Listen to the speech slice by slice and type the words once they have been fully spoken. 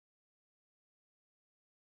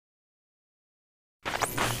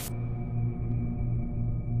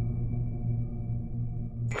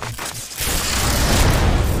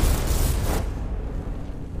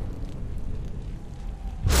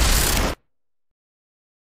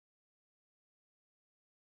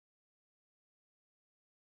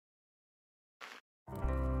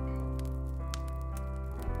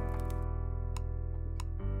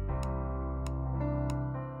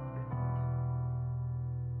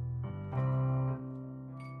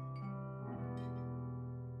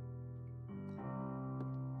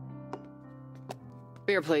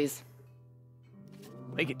Beer, please.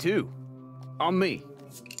 Make it 2. On me.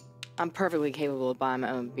 I'm perfectly capable of buying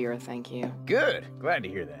my own beer, thank you. Good. Glad to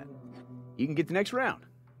hear that. You can get the next round.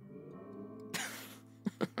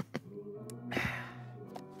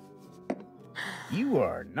 You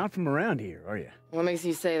are not from around here, are you? What makes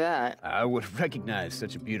you say that? I would have recognized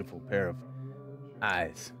such a beautiful pair of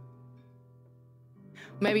eyes.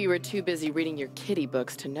 Maybe you were too busy reading your kitty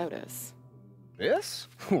books to notice. This?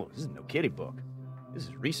 Oh, this is no kiddie book. This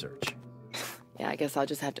is research. Yeah, I guess I'll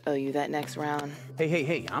just have to owe you that next round.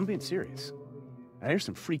 Hey, I'm being serious. Now, there's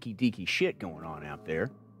some freaky-deaky shit going on out there.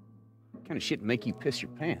 Kind of shit make you piss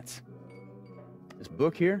your pants. This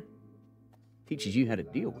book here teaches you how to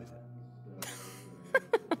deal with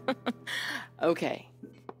it. Okay.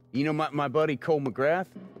 You know my buddy Cole McGrath?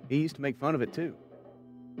 He used to make fun of it too.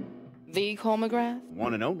 The Cole McGrath?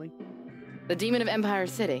 One and only. The Demon of Empire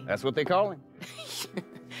City. That's what they call him.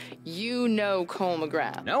 You know Cole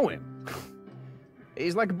McGrath. Know him?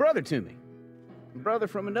 He's like a brother to me. A brother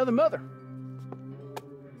from another mother.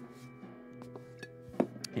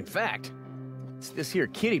 In fact, it's this here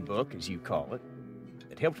kitty book, as you call it,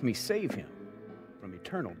 that helped me save him from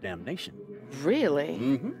eternal damnation. Really?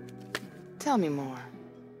 Mm-hmm. Tell me more.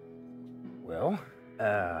 Well,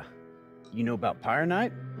 you know about Pyre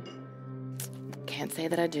Night? Can't say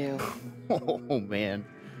that I do. Oh, man.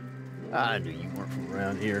 I knew you weren't from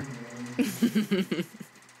around here.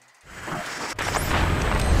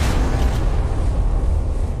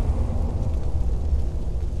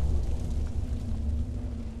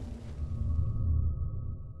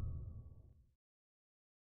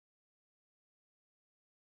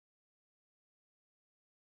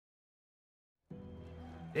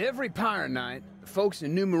 Every Pyre Night, the folks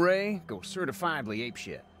in New Marais go certifiably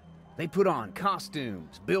apeshit. They put on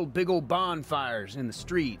costumes, build big old bonfires in the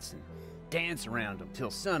streets, and dance around them till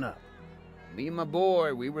sunup. Me and my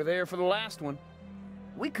boy, we were there for the last one.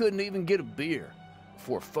 We couldn't even get a beer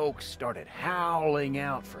before folks started howling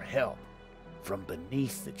out for help from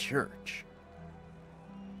beneath the church.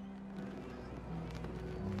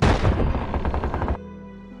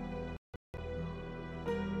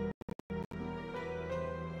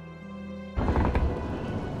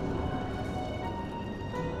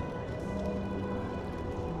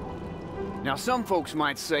 Now, some folks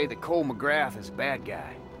might say that Cole McGrath is a bad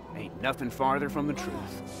guy. Ain't nothing farther from the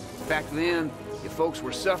truth. Back then, if folks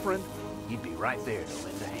were suffering, he'd be right there to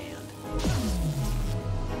lend a hand.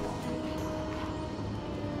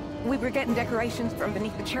 We were getting decorations from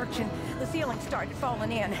beneath the church, and the ceiling started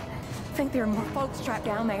falling in. Think there are more folks trapped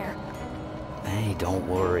down there. Hey, don't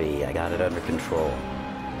worry. I got it under control.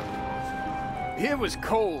 It was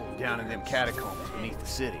cold down in them catacombs beneath the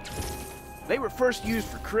city. They were first used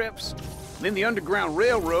for crypts, then the Underground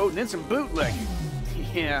Railroad, and then some bootlegging.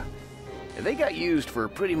 Yeah, they got used for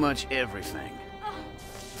pretty much everything.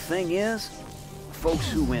 The thing is, the folks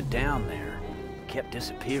who went down there kept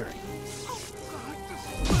disappearing.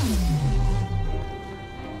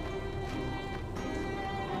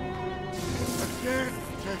 I can't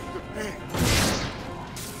take the pain.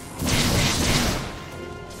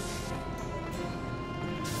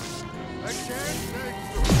 I can't take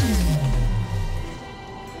the pain.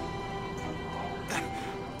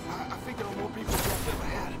 I think there are more people trapped than I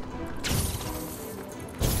had.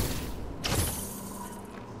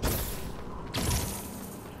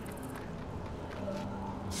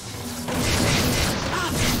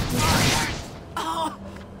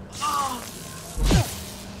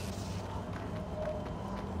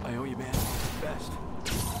 I owe you, man. Best.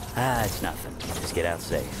 Ah, it's nothing. Just get out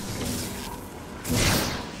safe.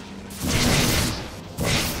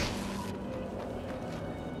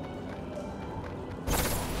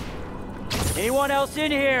 Anyone else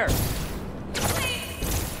in here?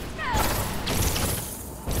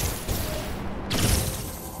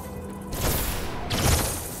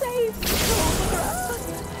 Save Cobra!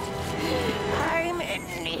 I'm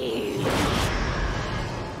in need.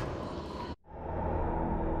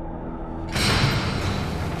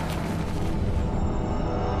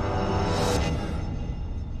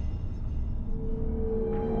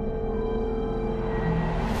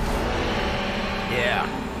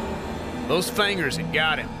 Those fangers had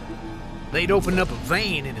got him. They'd opened up a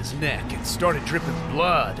vein in his neck and started dripping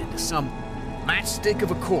blood into some matchstick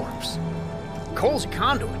of a corpse. Cole's a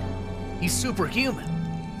conduit. He's superhuman.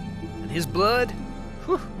 And his blood,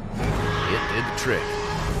 whew, it did the trick.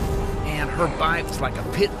 And her bite was like a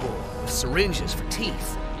pit bull with syringes for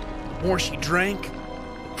teeth. The more she drank,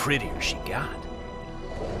 the prettier she got.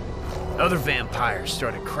 Other vampires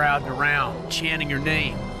started crowding around, chanting her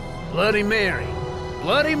name. Bloody Mary,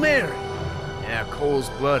 Bloody Mary. Yeah, Cole's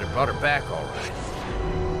blood had brought her back all right.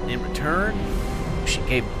 In return, she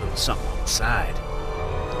gave him a little something on the side.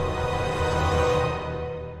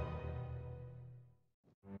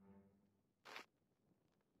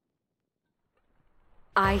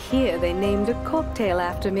 I hear they named a cocktail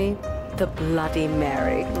after me. The Bloody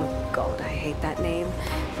Mary. Oh, God, I hate that name.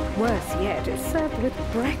 Worse yet, it's served with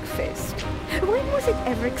breakfast. When was it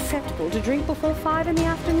ever acceptable to drink before 5 in the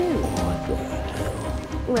afternoon? What the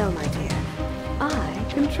hell? Well, my dear, I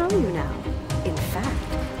control you now. In fact,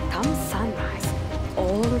 come sunrise,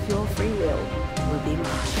 all of your free will be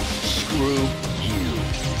mine. Screw you.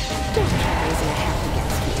 Don't try raising a hand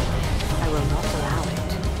against me. I will not allow it.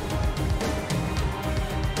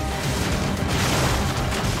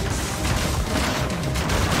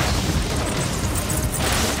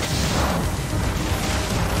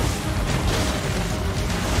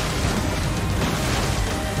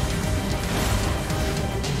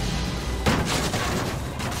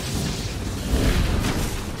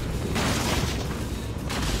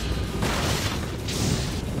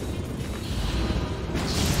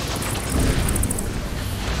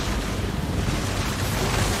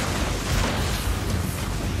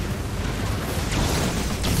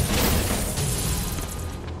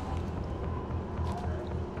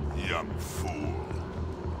 Young fool.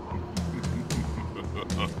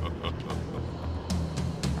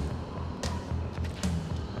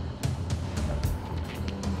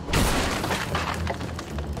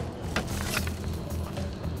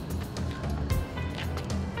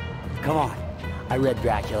 Come on. I read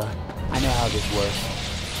Dracula. I know how this works.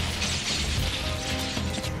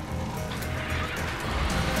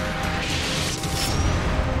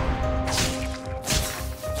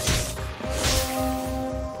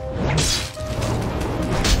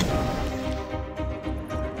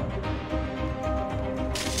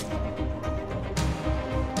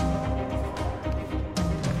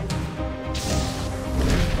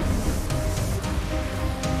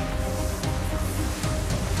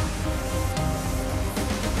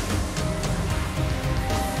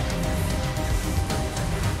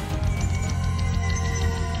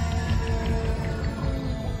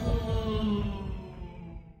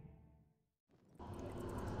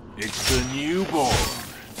 It's the newborn.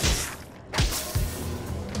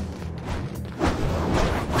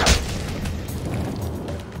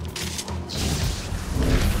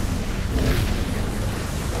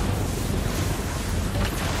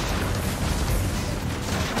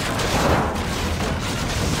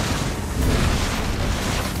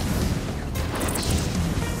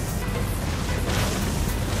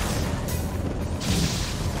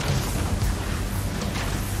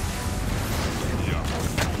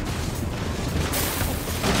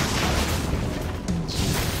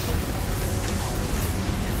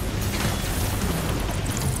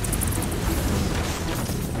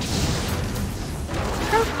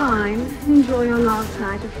 Fine. Enjoy your last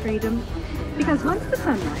night of freedom. Because once the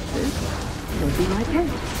sun rises, you'll be my pet.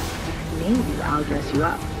 Maybe I'll dress you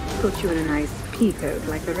up, put you in a nice pea coat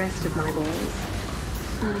like the rest of my boys.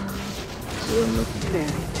 You'll look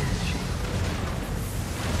very dashing.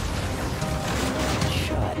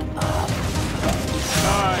 Shut up.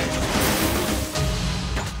 Time.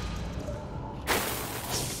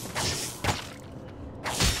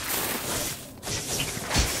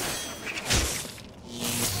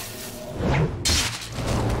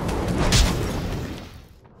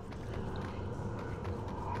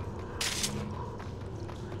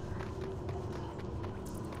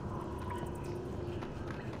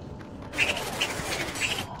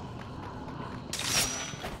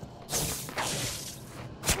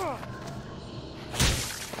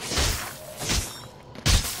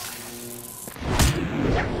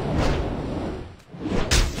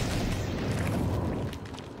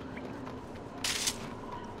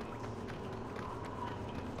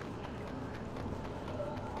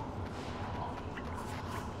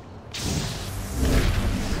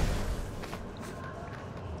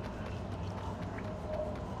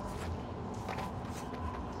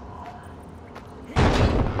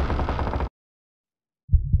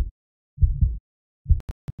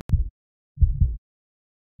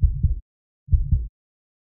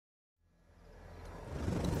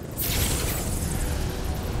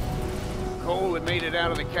 Cole had made it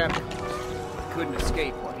out of the cabin. He couldn't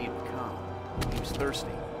escape what he had become. He was thirsty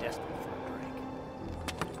and desperate for a drink.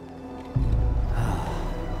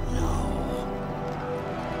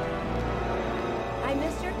 Hi,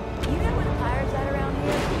 mister. You know where the pirates at around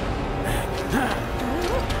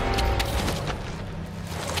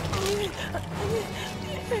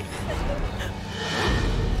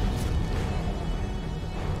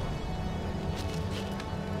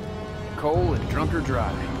Cole had drunk her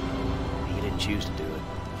dry. He didn't choose to do it.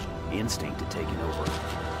 Instinct had taken over.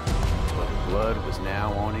 But the blood was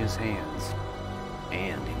now on his hands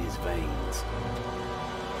and in his veins.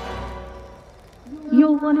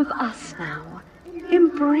 You're one of us now.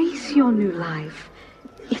 Embrace your new life.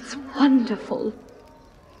 It's wonderful.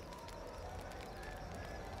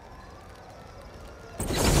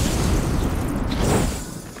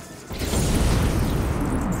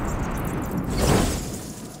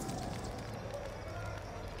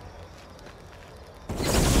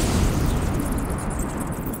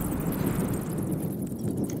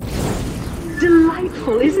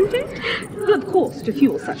 Delightful, isn't it? Of course, to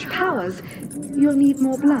fuel such powers, you'll need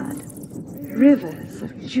more blood. Rivers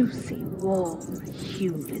of juicy, warm,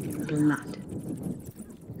 human blood.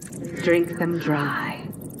 Drink them dry.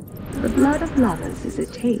 The blood of lovers is a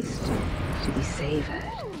taste to be savored.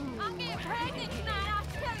 I'm getting pregnant tonight, I'll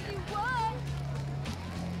tell you what.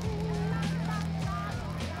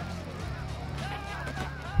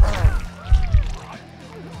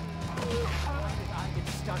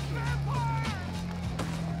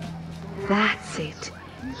 That's it.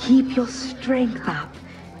 Keep your strength up.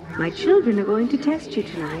 My children are going to test you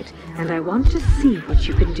tonight, and I want to see what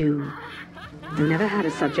you can do. I've never had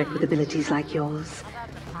a subject with abilities like yours.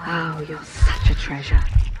 Oh, you're such a treasure.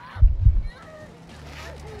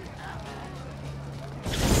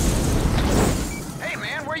 Hey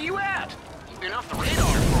man, where you at? You've been off the radar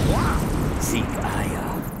for a while. Zeke,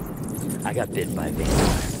 I got bitten by a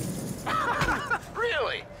vampire.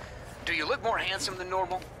 Really? Do you look more handsome than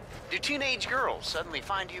normal? Do teenage girls suddenly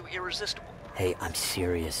find you irresistible? Hey, I'm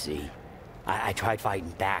serious, Z. I tried fighting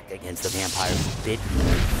back against the vampire who bit me.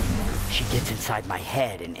 She gets inside my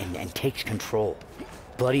head and takes control.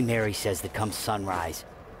 Bloody Mary says that come sunrise,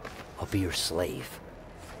 I'll be your slave.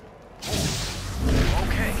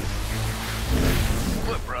 Okay.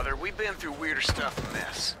 Look, brother, we've been through weirder stuff than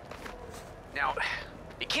this. Now,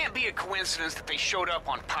 it can't be a coincidence that they showed up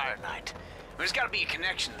on Pirate Night. There's gotta be a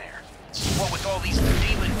connection there. What with all these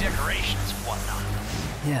demon decorations and whatnot.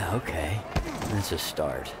 Yeah, okay. That's a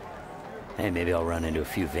start. Hey, maybe I'll run into a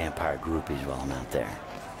few vampire groupies while I'm out there.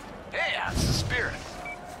 Hey, that's the spirit.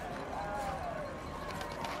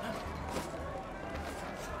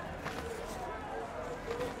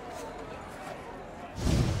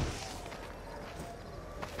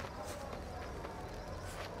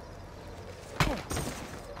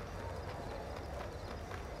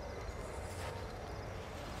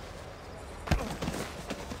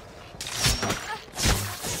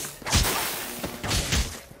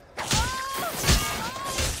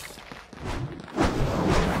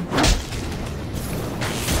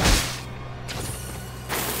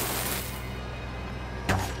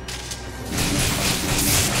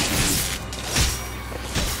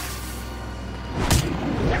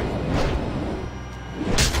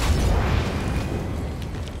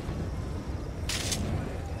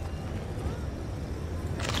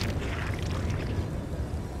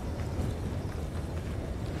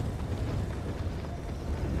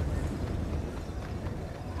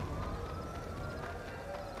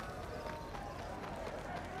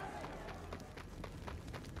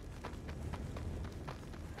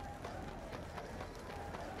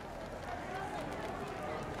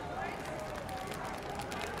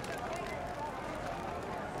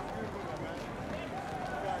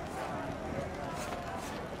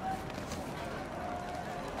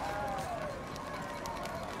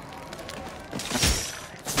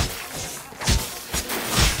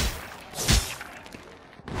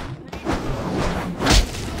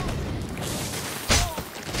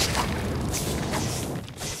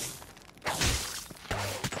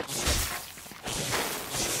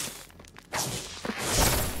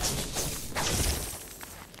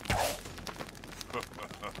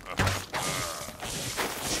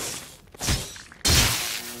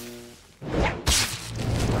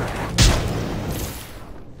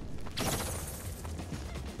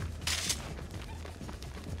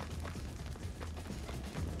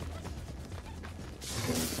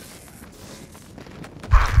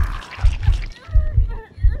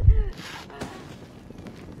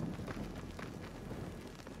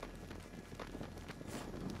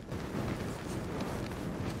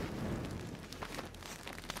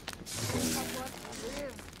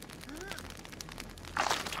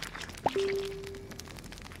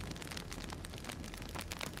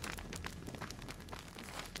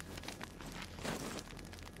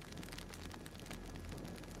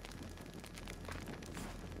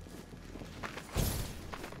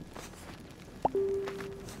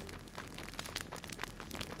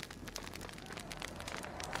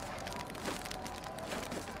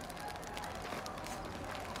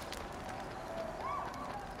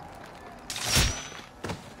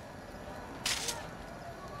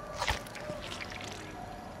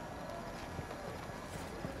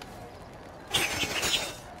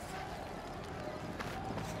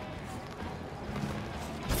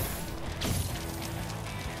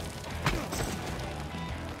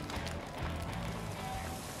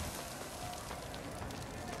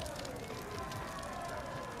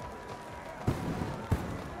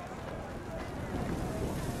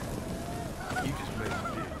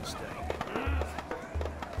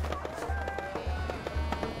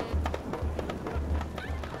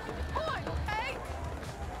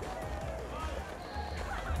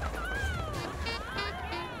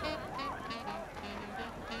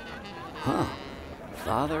 Huh.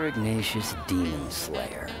 Father Ignatius Demon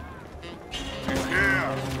Slayer.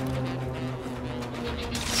 Yeah.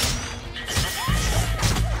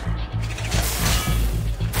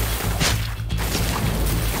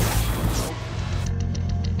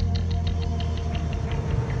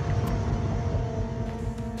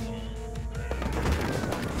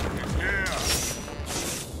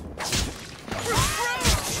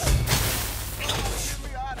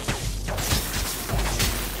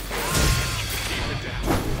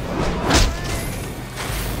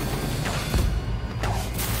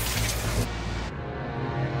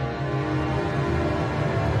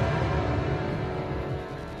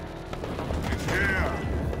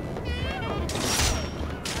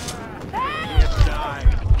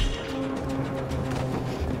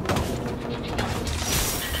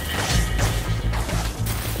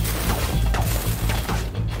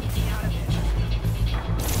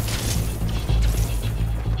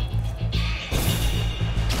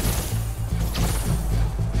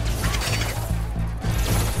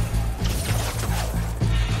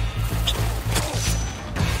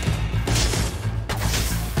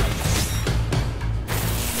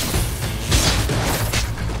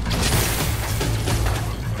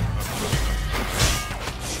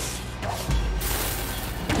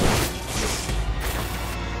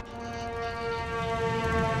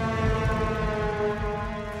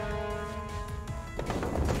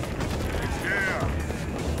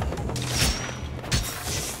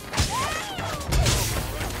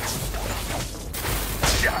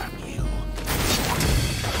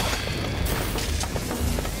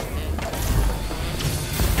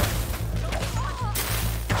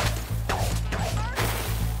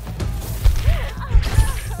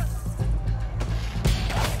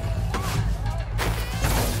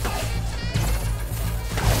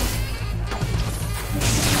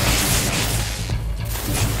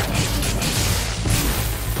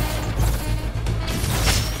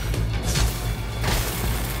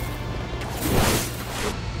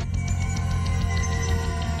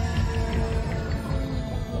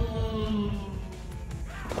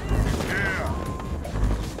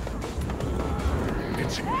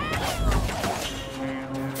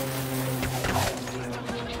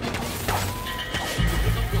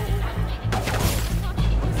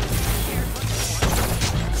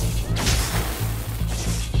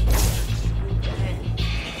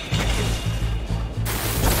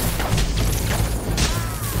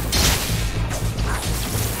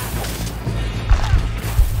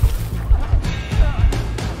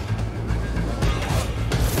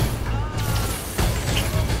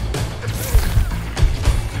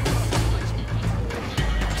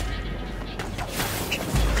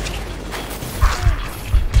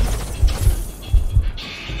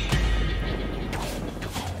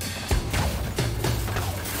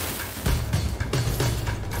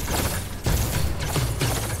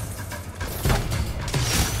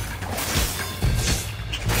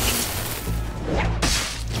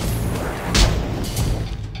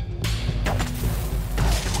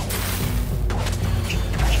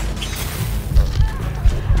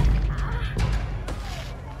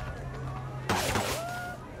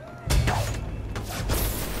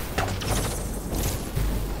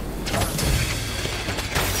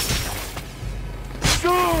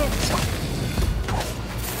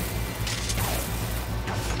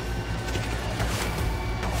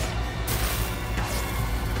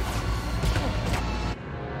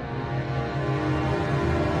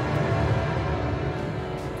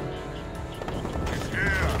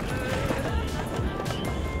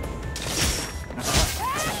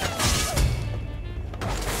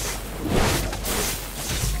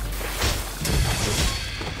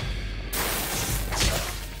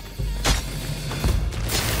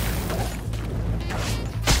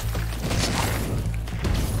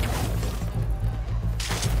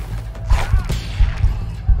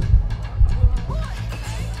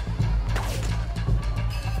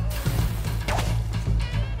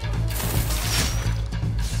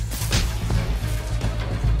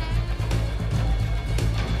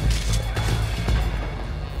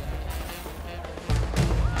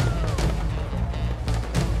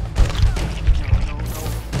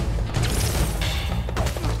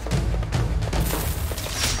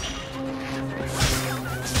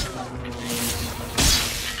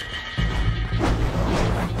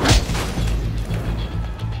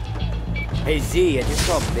 Hey Z, I just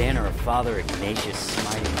saw a banner of Father Ignatius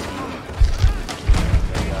smiting demons.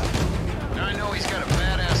 I know he's got a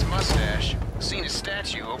badass mustache. Seen his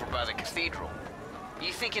statue over by the cathedral.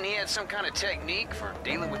 You thinking he had some kind of technique for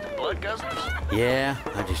dealing with the blood guzzlers? Yeah,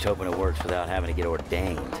 I'm just hoping it works without having to get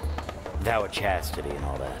ordained. Vow of chastity and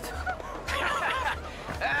all that.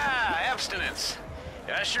 abstinence.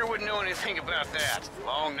 I sure wouldn't know anything about that.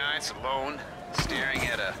 Long nights alone, staring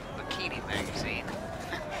at a bikini magazine.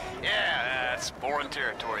 Yeah, that's boring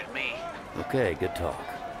territory to me. Okay, good talk.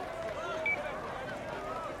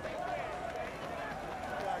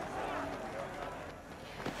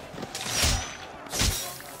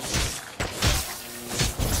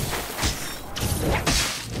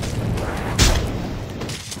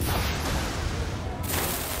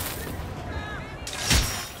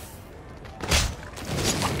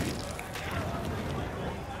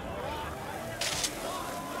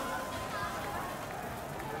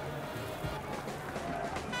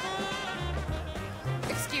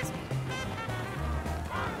 Excuse me.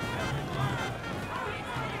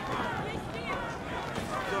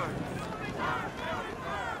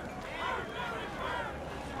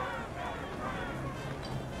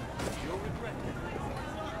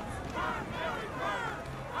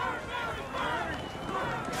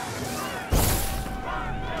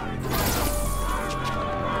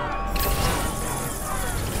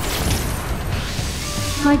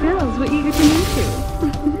 My girls were eager to meet you.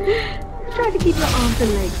 Try to keep your arms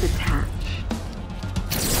and legs attached.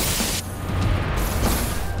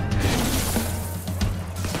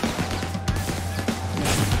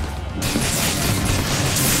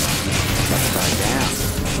 Upside down.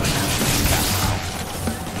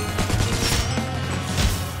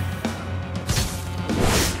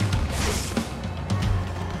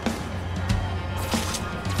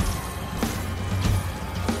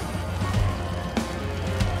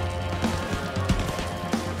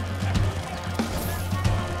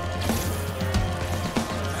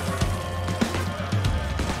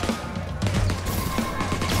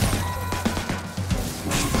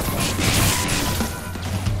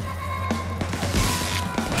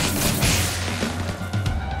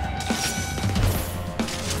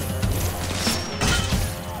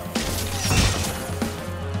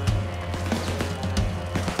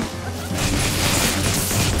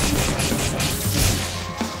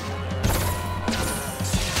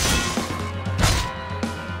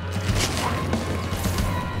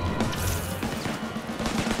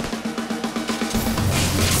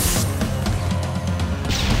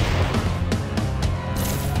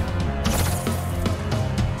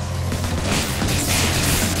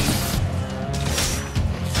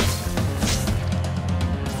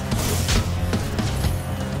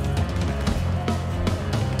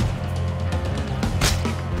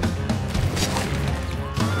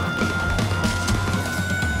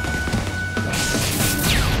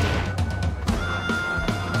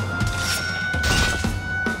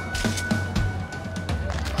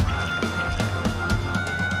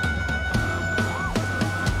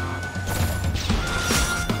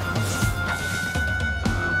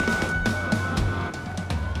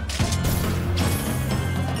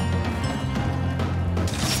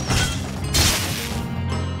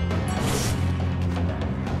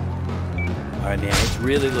 All right, man, it's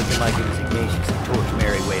really looking like it was Ignatius and Torch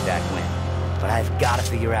Mary way back when. But I've got to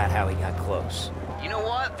figure out how he got close. You know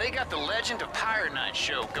what? They got the Legend of Pirate Night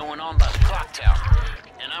show going on by the clock tower.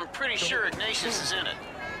 And I'm pretty sure Ignatius is in it.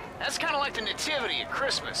 That's kind of like the Nativity at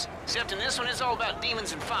Christmas, except in this one it's all about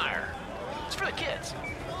demons and fire. It's for the kids.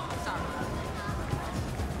 Sorry.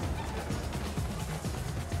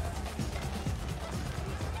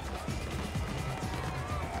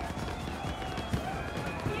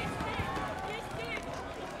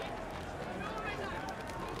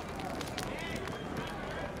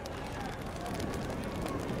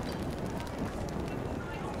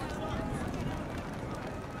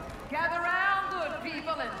 Gather round, good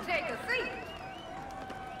people, and take a seat.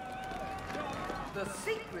 The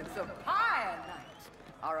secrets of Pyre Night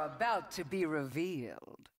are about to be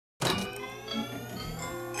revealed.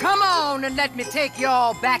 Come on and let me take you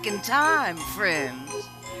all back in time, friends.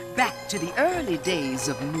 Back to the early days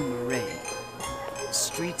of Numeray. The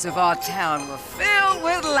streets of our town were filled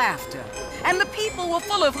with laughter, and the people were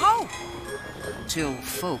full of hope. Till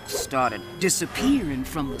folks started disappearing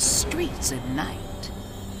from the streets at night.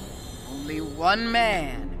 Only one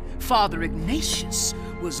man, Father Ignatius,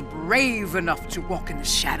 was brave enough to walk in the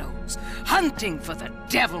shadows, hunting for the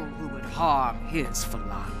devil who would harm his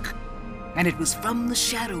flock. And it was from the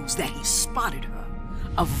shadows that he spotted her,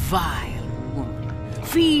 a vile woman,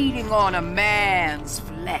 feeding on a man's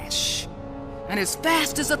flesh. And as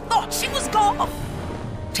fast as a thought, she was gone,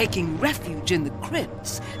 taking refuge in the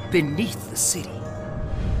crypts beneath the city.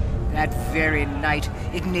 That very night,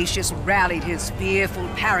 Ignatius rallied his fearful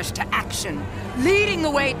parish to action, leading the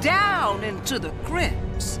way down into the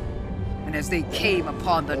crypts. And as they came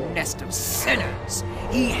upon the nest of sinners,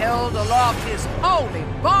 he held aloft his holy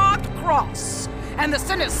barbed cross, and the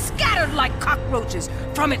sinners scattered like cockroaches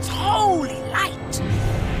from its holy light.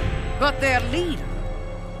 But their leader,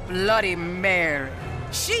 Bloody Mary,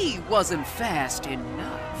 she wasn't fast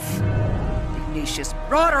enough. Ignatius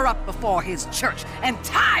brought her up before his church and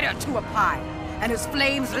tied her to a pile. And as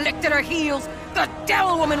flames licked at her heels, the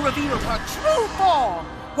devil woman revealed her true form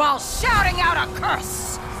while shouting out a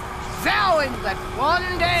curse, vowing that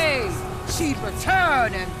one day she'd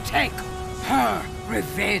return and take her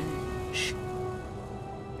revenge.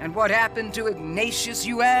 And what happened to Ignatius,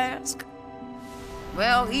 you ask?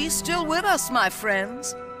 Well, he's still with us, my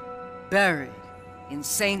friends. Buried in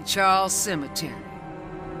St. Charles Cemetery,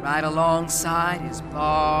 right alongside his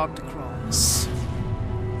barbed cross.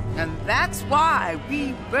 And that's why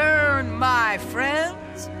we burn, my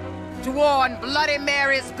friends, to warn Bloody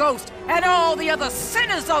Mary's ghost and all the other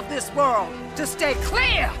sinners of this world to stay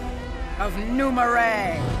clear of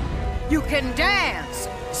Numere. You can dance,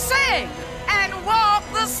 sing, and walk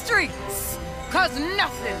the streets, 'cause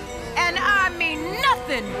nothing, and I mean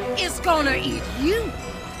nothing, is gonna eat you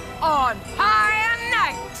on High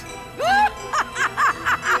Night.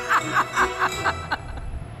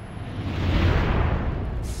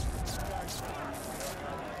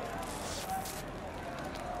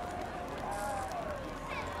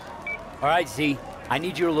 All right, Z. I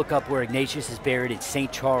need you to look up where Ignatius is buried in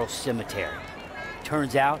St. Charles Cemetery.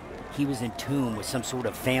 Turns out, he was entombed with some sort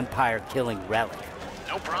of vampire-killing relic.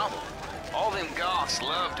 No problem. All them goths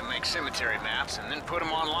love to make cemetery maps and then put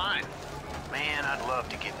them online. Man, I'd love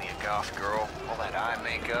to get me a goth girl. All that eye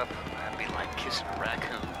makeup, that'd be like kissing a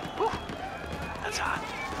raccoon. Whew, that's hot.